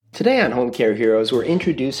Today on Home Care Heroes, we're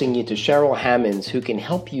introducing you to Cheryl Hammonds, who can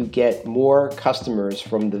help you get more customers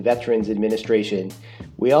from the Veterans Administration.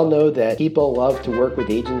 We all know that people love to work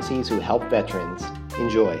with agencies who help veterans.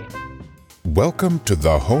 Enjoy. Welcome to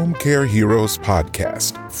the Home Care Heroes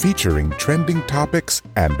podcast, featuring trending topics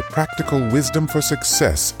and practical wisdom for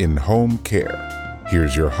success in home care.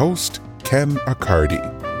 Here's your host, Ken Accardi.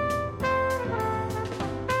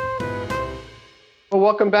 Well,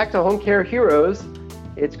 welcome back to Home Care Heroes.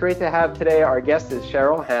 It's great to have today. Our guest is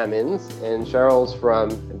Cheryl Hammonds, and Cheryl's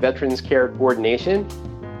from Veterans Care Coordination.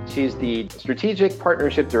 She's the Strategic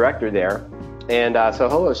Partnership Director there. And so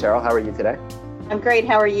hello, Cheryl. How are you today? I'm great.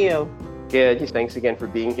 How are you? Good. Thanks again for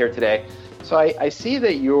being here today. So I see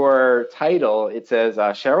that your title, it says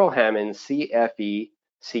Cheryl Hammonds, CFE,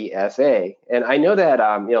 CSA. And I know that,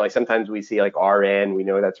 like sometimes we see like RN, we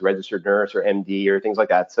know that's registered nurse or MD or things like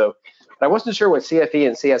that. So I wasn't sure what CFE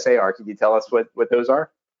and CSA are. Could you tell us what those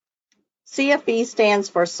are? CFE stands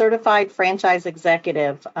for Certified Franchise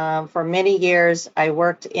Executive. For many years, I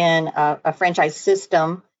worked in a franchise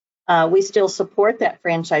system. We still support that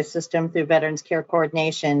franchise system through Veterans Care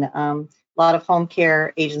Coordination. A lot of home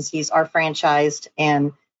care agencies are franchised,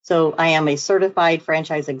 and so I am a Certified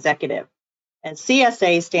Franchise Executive. And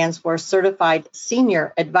CSA stands for Certified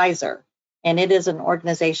Senior Advisor, and it is an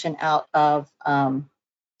organization out of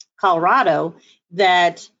Colorado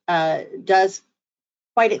that does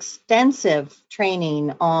quite extensive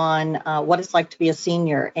training on what it's like to be a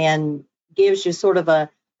senior and gives you sort of a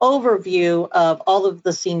overview of all of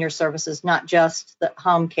the senior services, not just the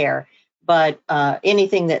home care, but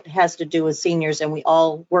anything that has to do with seniors. And we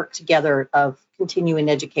all work together of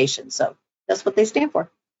continuing education. So that's what they stand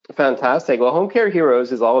for. Fantastic. Well, Home Care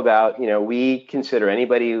Heroes is all about, we consider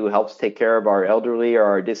anybody who helps take care of our elderly or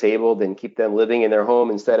our disabled and keep them living in their home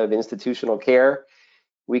instead of institutional care.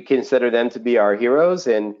 We consider them to be our heroes,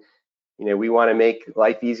 and, we want to make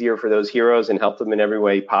life easier for those heroes and help them in every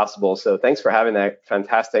way possible. So thanks for having that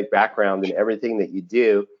fantastic background in everything that you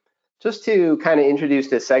do. Just to kind of introduce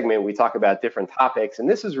this segment, we talk about different topics, and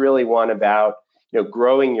this is really one about,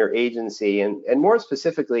 growing your agency. And more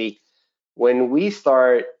specifically, when we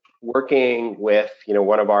start working with,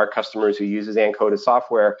 one of our customers who uses Ancoda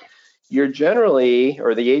software, you're generally,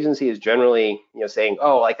 or the agency is generally, saying,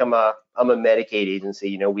 oh, like I'm a Medicaid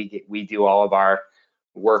agency. We do all of our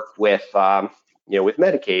work with, with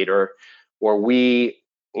Medicaid, or we,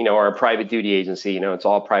 are a private duty agency. It's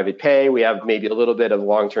all private pay. We have maybe a little bit of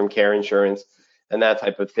long-term care insurance and that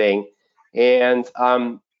type of thing. And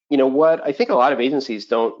what I think a lot of agencies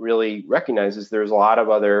don't really recognize is there's a lot of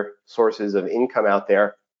other sources of income out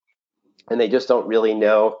there, and they just don't really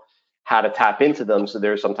know how to tap into them. So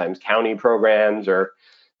there's sometimes county programs or,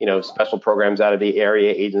 special programs out of the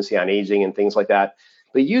area agency on aging and things like that.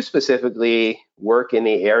 But you specifically work in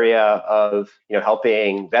the area of,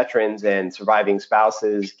 helping veterans and surviving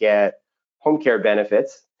spouses get home care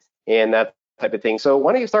benefits and that type of thing. So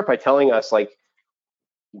why don't you start by telling us,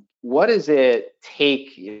 what does it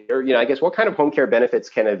take, or, I guess, what kind of home care benefits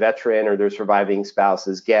can a veteran or their surviving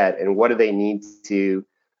spouses get, and what do they need to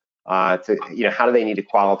how do they need to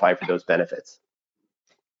qualify for those benefits?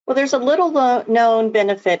 Well, there's a little known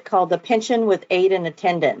benefit called the Pension with Aid and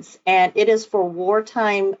Attendance, and it is for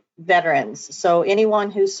wartime veterans. So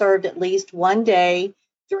anyone who served at least one day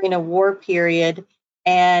during a war period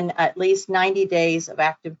and at least 90 days of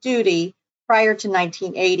active duty prior to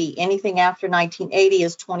 1980. Anything after 1980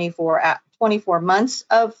 is 24 months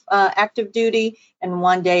of active duty and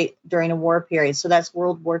 1 day during a war period. So that's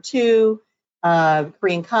World War II,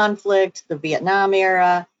 Korean conflict, the Vietnam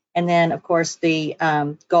era, and then, of course, the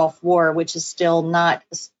Gulf War, which is still not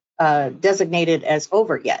designated as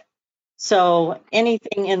over yet. So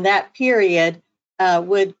anything in that period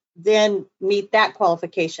would then meet that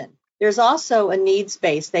qualification. There's also a needs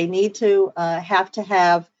base. They need to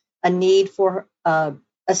have a need for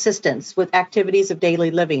assistance with activities of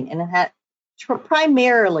daily living, and it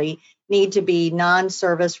primarily need to be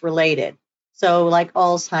non-service related. So like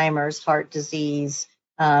Alzheimer's, heart disease,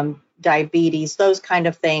 diabetes, those kind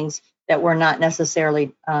of things that were not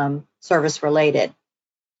necessarily service related.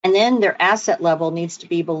 And then their asset level needs to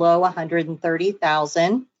be below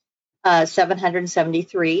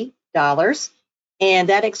 $130,773, and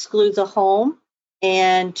that excludes a home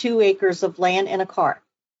and 2 acres of land and a car.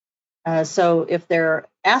 So if their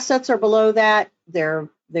assets are below that, they're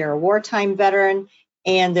a wartime veteran.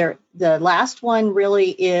 And the last one really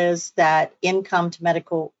is that income to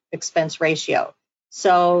medical expense ratio.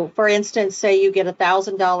 So, for instance, say you get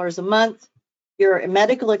 $1,000 a month, your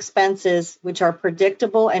medical expenses, which are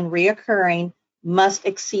predictable and reoccurring, must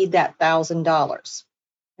exceed that $1,000.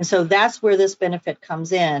 And so that's where this benefit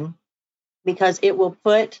comes in, because it will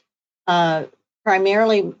put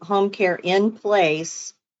primarily home care in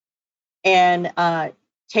place and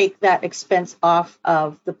take that expense off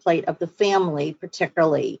of the plate of the family,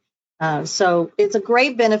 particularly. So it's a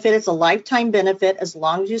great benefit. It's a lifetime benefit as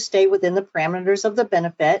long as you stay within the parameters of the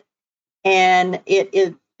benefit. And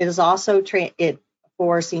it is also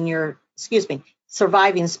for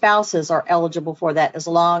surviving spouses are eligible for that as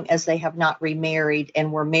long as they have not remarried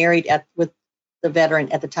and were married with the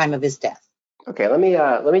veteran at the time of his death. Okay, let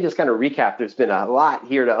me just kind of recap. There's been a lot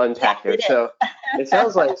here to unpack there. So it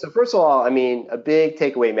sounds like, so first of all, I mean, a big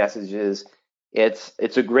takeaway message is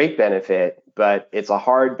it's a great benefit, but it's a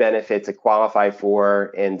hard benefit to qualify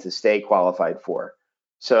for and to stay qualified for.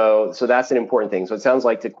 So that's an important thing. So it sounds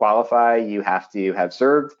like to qualify, you have to have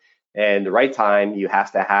served, and the right time, you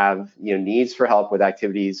have to have needs for help with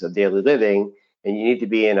activities of daily living, and you need to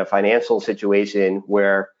be in a financial situation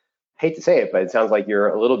where, I hate to say it, but it sounds like you're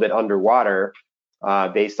a little bit underwater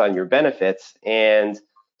based on your benefits. And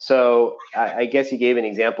so I guess you gave an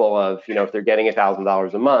example of, if they're getting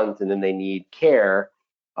 $1,000 a month and then they need care,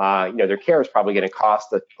 their care is probably going to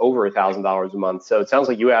cost over $1,000 a month. So it sounds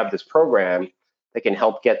like you have this program that can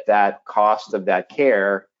help get that cost of that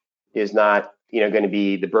care is not, going to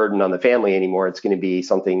be the burden on the family anymore. It's going to be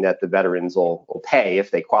something that the veterans will pay if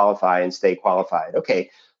they qualify and stay qualified. Okay.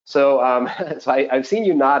 So, I've seen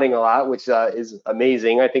you nodding a lot, which is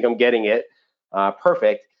amazing. I think I'm getting it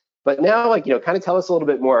perfect. But now, kind of tell us a little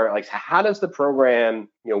bit more, how does the program,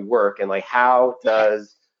 work, and how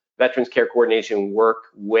does Veterans Care Coordination work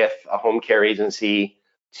with a home care agency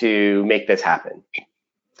to make this happen?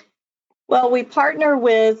 Well, we partner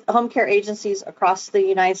with home care agencies across the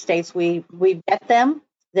United States. We vet them.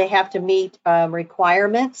 They have to meet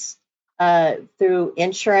requirements through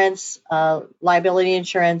insurance, liability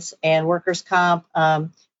insurance, and workers' comp.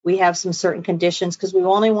 We have some certain conditions because we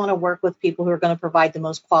only want to work with people who are going to provide the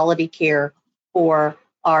most quality care for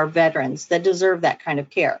our veterans that deserve that kind of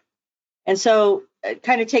care. And so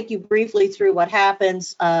kind of take you briefly through what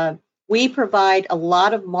happens. We provide a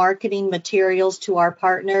lot of marketing materials to our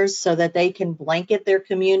partners so that they can blanket their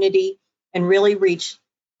community and really reach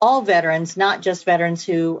all veterans, not just veterans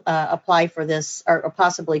who apply for this or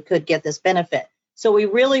possibly could get this benefit. So we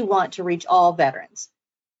really want to reach all veterans.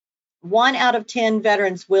 1 out of 10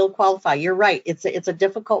 veterans will qualify. You're right. It's a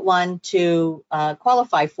difficult one to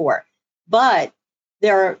qualify for, but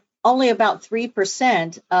there are only about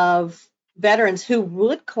 3% of veterans who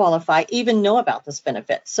would qualify even know about this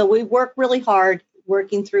benefit. So we work really hard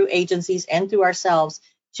working through agencies and through ourselves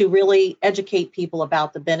to really educate people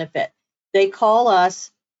about the benefit. They call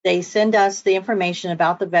us, they send us the information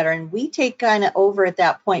about the veteran. We take kind of over at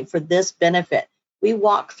that point for this benefit. We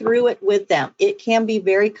walk through it with them. It can be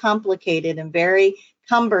very complicated and very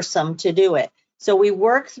cumbersome to do it. So we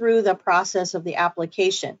work through the process of the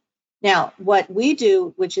application. Now, what we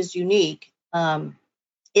do, which is unique,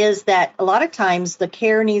 is that a lot of times the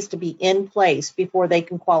care needs to be in place before they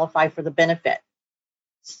can qualify for the benefit.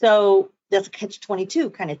 So that's a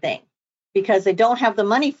catch-22 kind of thing, because they don't have the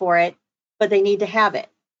money for it, but they need to have it.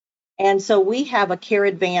 And so we have a care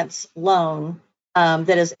advance loan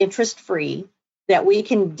that is interest-free that we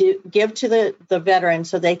can give to the veteran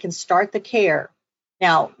so they can start the care.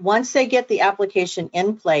 Now, once they get the application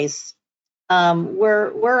in place,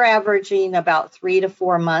 we're averaging about 3 to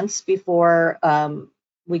 4 months before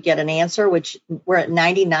we get an answer, which we're at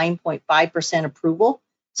 99.5% approval.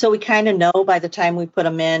 So we kind of know by the time we put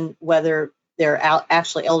them in whether they're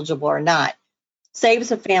actually eligible or not. Saves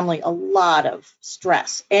the family a lot of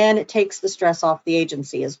stress, and it takes the stress off the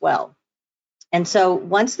agency as well. And so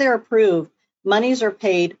once they're approved, monies are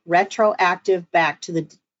paid retroactive back to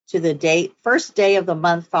the first day of the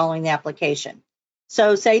month following the application.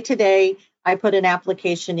 So say today I put an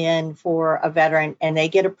application in for a veteran and they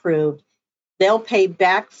get approved, they'll pay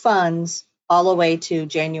back funds all the way to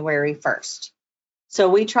January 1st. So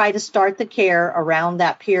we try to start the care around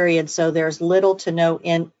that period so there's little to no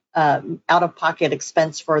out-of-pocket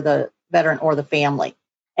expense for the veteran or the family.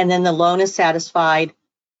 And then the loan is satisfied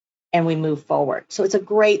and we move forward. So it's a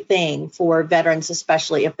great thing for veterans,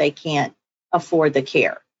 especially if they can't afford the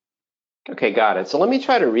care. Okay, got it. So let me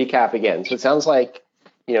try to recap again. So it sounds like,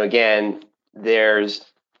 again, there's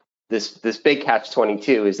this big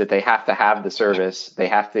catch-22 is that they have to have the service. They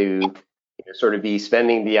have to sort of be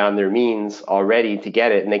spending beyond their means already to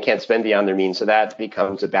get it, and they can't spend beyond their means. So that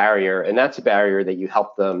becomes a barrier, and that's a barrier that you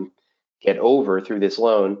help them get over through this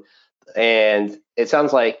loan. And it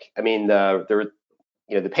sounds like, I mean, the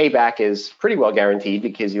payback is pretty well guaranteed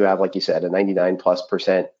because you have, like you said, a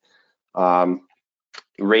 99+%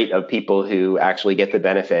 rate of people who actually get the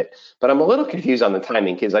benefit. But I'm a little confused on the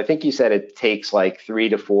timing, because I think you said it takes like 3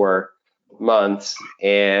 to 4 months,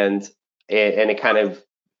 and it kind of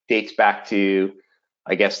dates back to,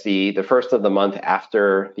 I guess, the first of the month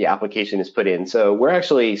after the application is put in. So we're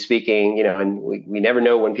actually speaking, and we never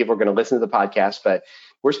know when people are going to listen to the podcast, but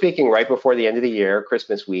we're speaking right before the end of the year,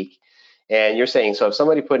 Christmas week. And you're saying, so if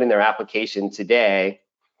somebody put in their application today,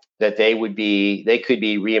 that they could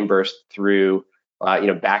be reimbursed through,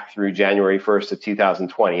 back through January 1st of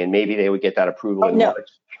 2020, and maybe they would get that approval in March.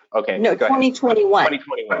 Okay. No, 2021.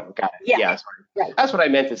 2021. Got it. Yeah. Sorry. Right. That's what I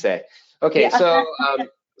meant to say. Okay. Yeah.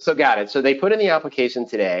 So got it. So they put in the application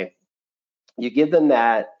today. You give them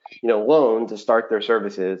that, loan to start their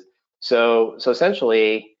services. So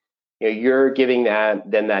essentially, you're giving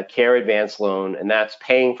them that care advance loan, and that's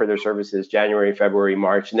paying for their services January, February,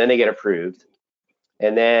 March, and then they get approved.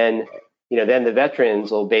 And then, then the veterans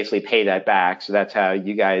will basically pay that back. So that's how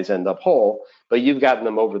you guys end up whole. But you've gotten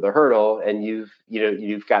them over the hurdle, and you've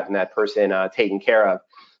gotten that person taken care of.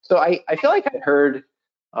 So I feel like I heard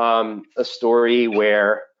a story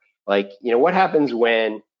where, like, what happens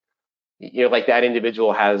when, like, that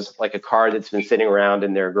individual has like a car that's been sitting around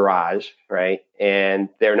in their garage, right? And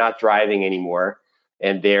they're not driving anymore,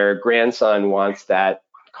 and their grandson wants that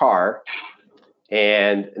car,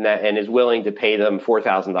 and is willing to pay them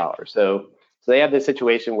 $4,000. So they have this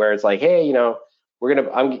situation where it's like, hey, you're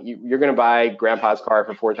gonna buy grandpa's car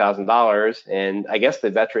for $4,000, and I guess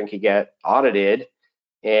the veteran could get audited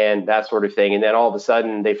and that sort of thing. And then all of a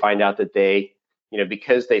sudden they find out that they,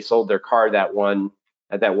 because they sold their car at that one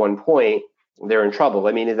point, they're in trouble.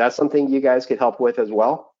 I mean, is that something you guys could help with as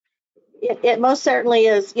well? It most certainly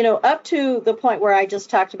is. Up to the point where I just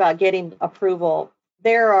talked about getting approval,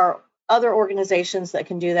 there are other organizations that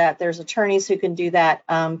can do that. There's attorneys who can do that.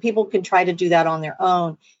 People can try to do that on their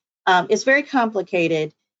own. It's very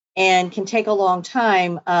complicated and can take a long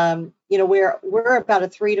time. We're about a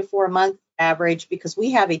 3 to 4 month average, because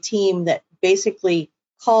we have a team that basically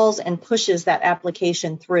calls and pushes that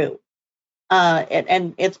application through.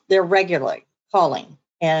 And they're regularly calling,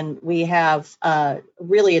 and we have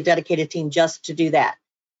really a dedicated team just to do that.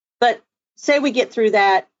 But say we get through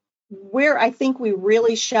that, where I think we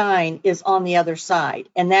really shine is on the other side,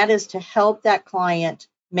 and that is to help that client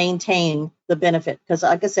maintain the benefit, because,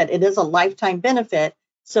 like I said, it is a lifetime benefit.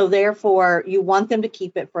 So therefore, you want them to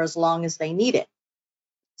keep it for as long as they need it.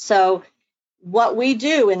 So what we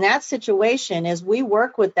do in that situation is we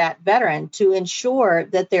work with that veteran to ensure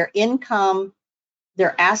that their income,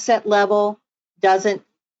 their asset level doesn't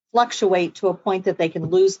fluctuate to a point that they can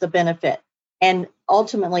lose the benefit and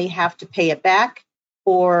ultimately have to pay it back,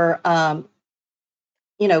 or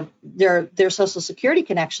their Social Security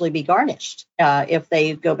can actually be garnished if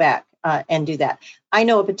they go back and do that. I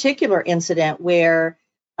know a particular incident where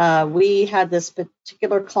we had this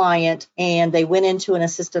particular client, and they went into an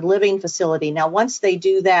assisted living facility. Now, once they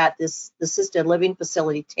do that, this assisted living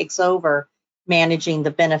facility takes over managing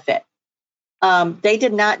the benefit. They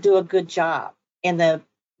did not do a good job, and the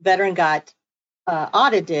veteran got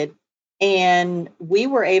audited, and we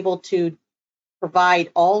were able to provide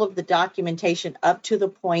all of the documentation up to the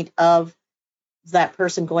point of that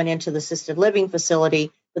person going into the assisted living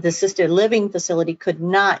facility, but the assisted living facility could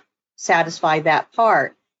not satisfy that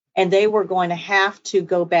part, and they were going to have to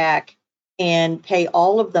go back and pay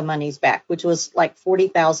all of the monies back, which was like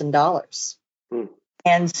 $40,000.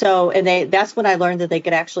 And so, that's when I learned that they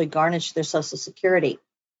could actually garnish their Social Security.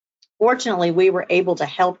 Fortunately, we were able to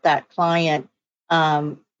help that client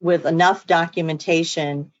with enough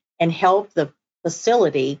documentation and help the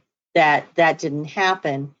facility that didn't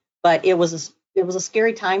happen. But it was a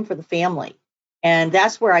scary time for the family. And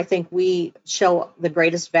that's where I think we show the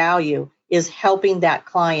greatest value, is helping that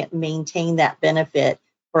client maintain that benefit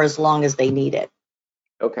for as long as they need it.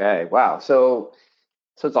 Okay. Wow. So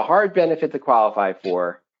it's a hard benefit to qualify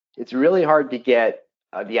for. It's really hard to get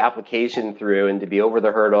the application through and to be over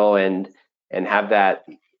the hurdle and have that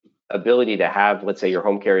ability to have, let's say, your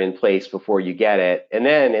home care in place before you get it. And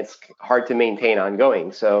then it's hard to maintain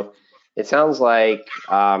ongoing. So it sounds like,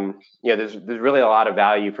 there's really a lot of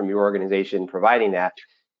value from your organization providing that.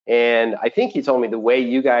 And I think you told me the way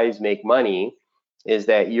you guys make money is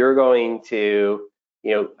that you're going to,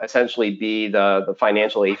 essentially be the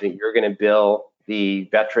financial agent. You're going to bill the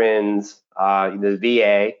veterans, the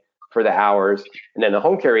VA for the hours, and then the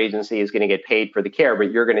home care agency is going to get paid for the care,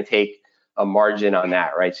 but you're going to take a margin on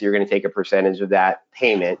that, right? So you're going to take a percentage of that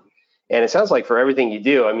payment. And it sounds like for everything you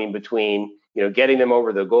do, I mean, between, getting them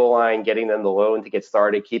over the goal line, getting them the loan to get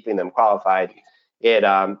started, keeping them qualified,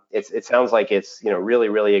 it sounds like it's, really,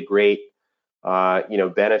 really a great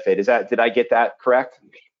benefit. Did I get that correct?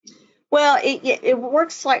 Well, it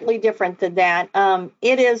works slightly different than that.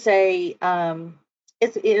 It is a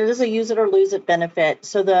use it or lose it benefit.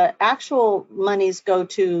 So the actual monies go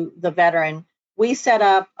to the veteran. We set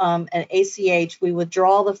up an ACH. We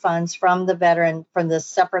withdraw the funds from the veteran from the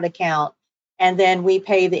separate account, and then we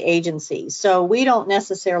pay the agency. So we don't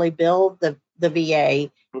necessarily bill the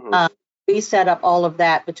VA. Mm-hmm. We set up all of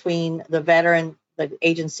that between the veteran, the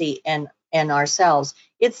agency, and ourselves.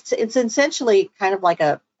 It's essentially kind of like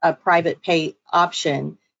a private pay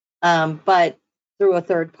option, but through a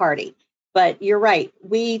third party. But you're right.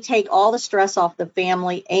 We take all the stress off the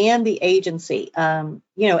family and the agency.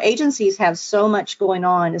 Agencies have so much going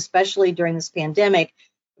on, especially during this pandemic,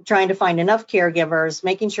 trying to find enough caregivers,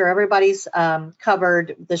 making sure everybody's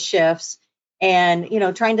covered the shifts, and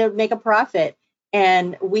trying to make a profit.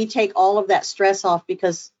 And we take all of that stress off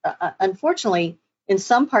because, unfortunately, in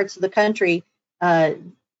some parts of the country,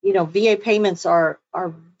 VA payments are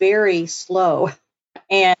very slow,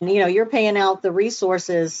 and you're paying out the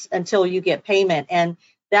resources until you get payment, and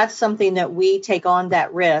that's something that we take on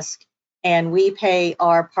that risk, and we pay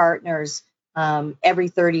our partners every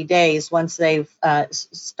 30 days once they've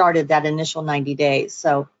started that initial 90 days.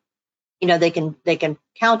 So they can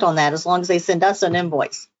count on that as long as they send us an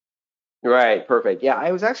invoice. Right, perfect. Yeah,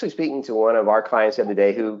 I was actually speaking to one of our clients the other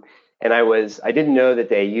day and I didn't know that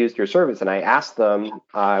they used your service, and I asked them,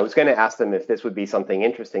 I was going to ask them if this would be something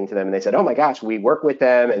interesting to them, and they said, oh my gosh, we work with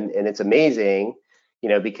them, and it's amazing,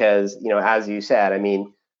 because, as you said, I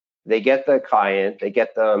mean, they get the client, they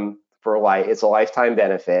get them for life, it's a lifetime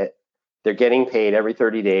benefit, they're getting paid every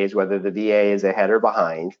 30 days, whether the VA is ahead or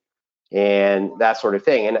behind, and that sort of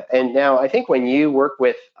thing. And now I think when you work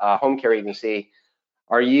with a home care agency,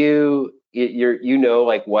 are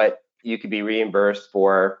like what you could be reimbursed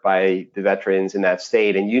for by the veterans in that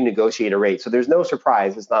state, and you negotiate a rate. So there's no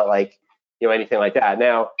surprise. It's not like, anything like that.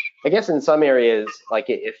 Now, I guess in some areas, like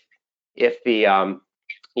if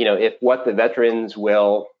what the veterans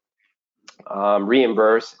will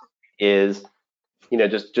reimburse is,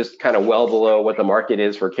 just kind of well below what the market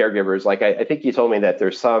is for caregivers. Like I think you told me that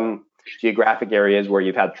there's some geographic areas where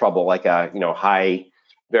you've had trouble, like a,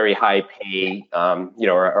 very high pay,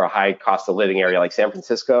 or a high cost of living area like San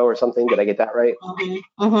Francisco or something. Did I get that right?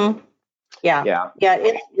 Mm-hmm. Mm-hmm. Yeah.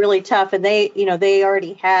 It's really tough, and they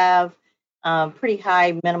already have pretty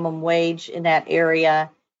high minimum wage in that area.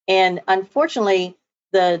 And unfortunately,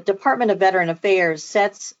 the Department of Veteran Affairs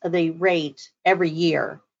sets the rate every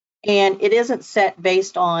year, and it isn't set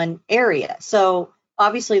based on area. So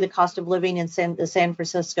obviously, the cost of living in the San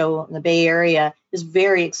Francisco and the Bay Area is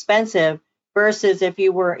very expensive, versus if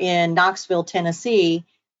you were in Knoxville, Tennessee,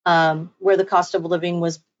 where the cost of living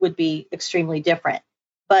would be extremely different,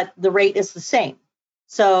 but the rate is the same.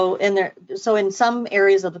 So in some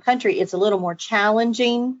areas of the country, it's a little more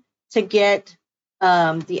challenging to get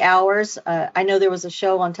the hours. I know there was a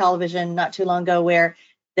show on television not too long ago where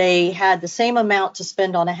they had the same amount to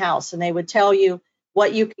spend on a house, and they would tell you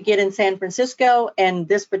what you could get in San Francisco, and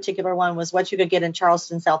this particular one was what you could get in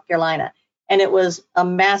Charleston, South Carolina. And it was a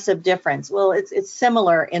massive difference. Well, it's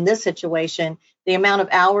similar in this situation. The amount of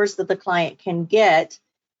hours that the client can get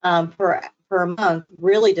per month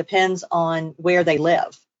really depends on where they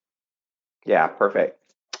live. Yeah, perfect.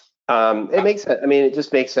 It makes sense. I mean, it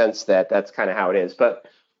just makes sense that that's kind of how it is. But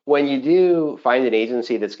when you do find an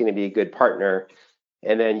agency that's going to be a good partner,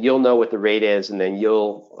 and then you'll know what the rate is, and then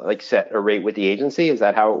you'll set a rate with the agency. Is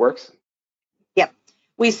that how it works? Yep.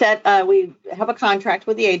 We have a contract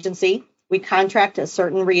with the agency. We contract a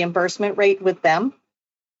certain reimbursement rate with them,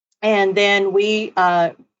 and then we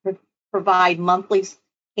provide monthly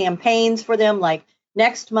campaigns for them. Like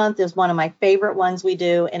next month is one of my favorite ones we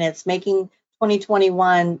do, and it's making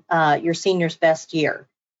 2021 your senior's best year.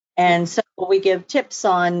 And so we give tips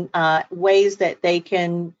on ways that they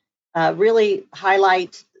can really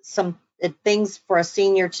highlight some things for a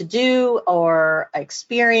senior to do or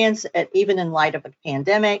experience, even in light of a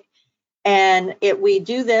pandemic. And we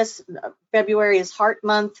do this, February is Heart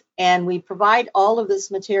Month, and we provide all of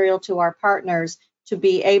this material to our partners to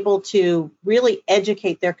be able to really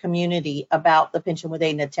educate their community about the pension with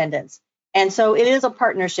aid and attendance. And so it is a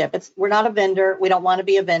partnership. We're not a vendor. We don't want to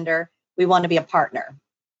be a vendor. We want to be a partner.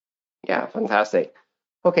 Yeah, fantastic.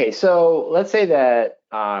 Okay, so let's say that,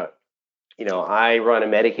 I run a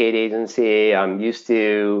Medicaid agency. I'm used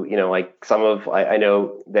to, I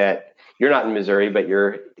know that you're not in Missouri, but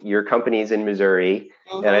your company's in Missouri.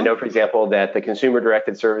 Mm-hmm. And I know, for example, that the Consumer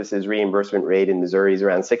Directed Services reimbursement rate in Missouri is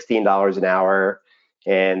around $16 an hour.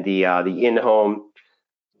 And the in-home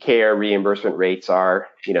care reimbursement rates are,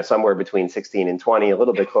 somewhere between 16 and 20, a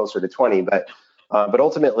little bit closer to 20, but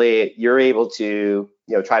ultimately you're able to,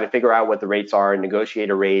 try to figure out what the rates are and negotiate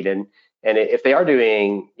a rate. And if they are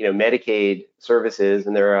doing, Medicaid services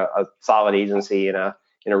and they're a solid agency in a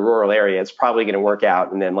rural area, it's probably going to work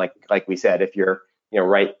out. And then like we said, if you're,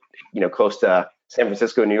 right, close to San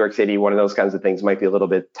Francisco, New York City, one of those kinds of things might be a little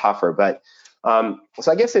bit tougher. But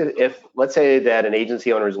so I guess if let's say that an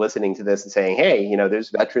agency owner is listening to this and saying, hey, there's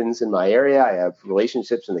veterans in my area, I have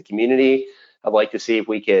relationships in the community, I'd like to see if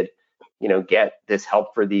we could, get this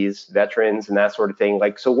help for these veterans and that sort of thing.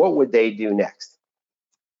 So what would they do next?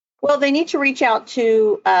 Well, they need to reach out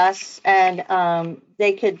to us, and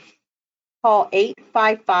they could call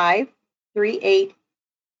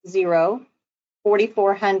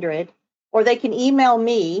 855-380-4400, or they can email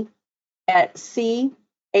me at CHAMMONS,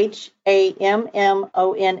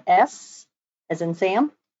 as in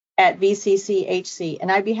Sam, at VCCHC,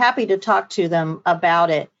 and I'd be happy to talk to them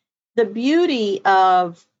about it. The beauty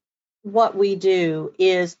of what we do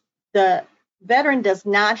is the veteran does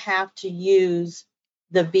not have to use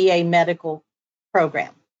the VA medical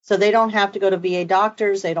program. So they don't have to go to VA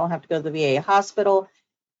doctors, they don't have to go to the VA hospital,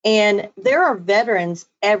 and there are veterans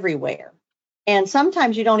everywhere. And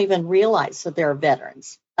sometimes you don't even realize that there are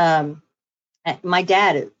veterans. My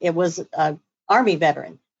dad, it was an Army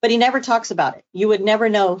veteran, but he never talks about it. You would never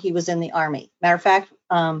know he was in the Army. Matter of fact,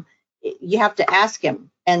 you have to ask him,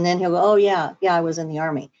 and then he'll go, oh, yeah, I was in the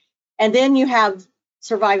Army. And then you have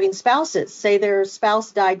surviving spouses. Say their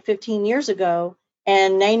spouse died 15 years ago,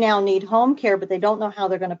 and they now need home care, but they don't know how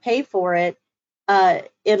they're going to pay for it.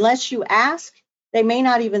 Unless you ask, they may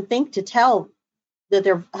not even think to tell that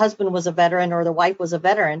their husband was a veteran or the wife was a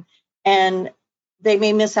veteran, and they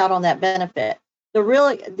may miss out on that benefit.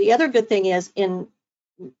 The other good thing is, in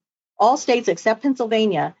all states except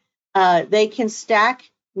Pennsylvania, they can stack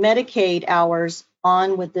Medicaid hours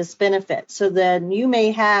on with this benefit. So then you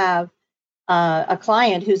may have a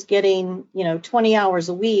client who's getting 20 hours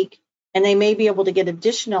a week, and they may be able to get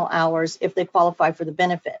additional hours if they qualify for the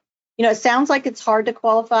benefit. It sounds like it's hard to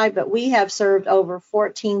qualify, but we have served over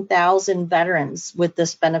 14,000 veterans with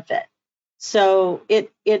this benefit. So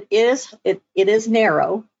it is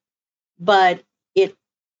narrow, but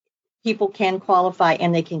people can qualify,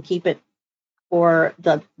 and they can keep it for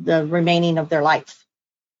the remaining of their life.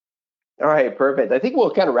 All right, perfect. I think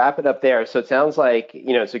we'll kind of wrap it up there. So it sounds like,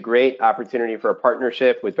 it's a great opportunity for a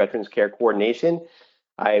partnership with Veterans Care Coordination.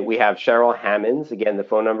 We have Cheryl Hammonds. Again, the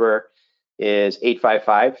phone number is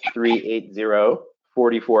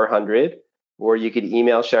 855-380-4400, or you could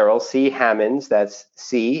email Cheryl, C. Hammonds, that's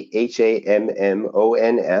CHAMMONS,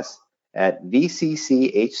 at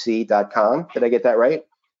VCCHC.com. Did I get that right?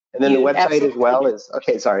 And then the website as well is,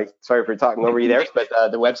 sorry for talking over you there, but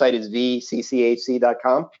the website is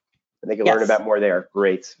VCCHC.com. And they can learn about more there.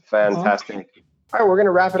 Great. Fantastic. All right, we're going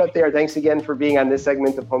to wrap it up there. Thanks again for being on this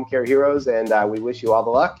segment of Home Care Heroes, and we wish you all the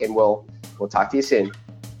luck, and we'll talk to you soon.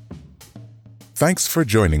 Thanks for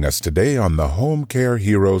joining us today on the Home Care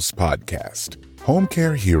Heroes podcast. Home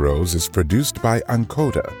Care Heroes is produced by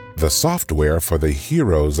Ancoda, the software for the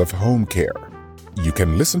heroes of home care. You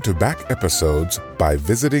can listen to back episodes by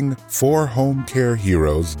visiting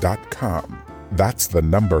forhomecareheroes.com. That's the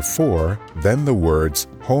number 4, then the words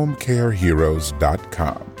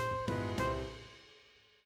homecareheroes.com.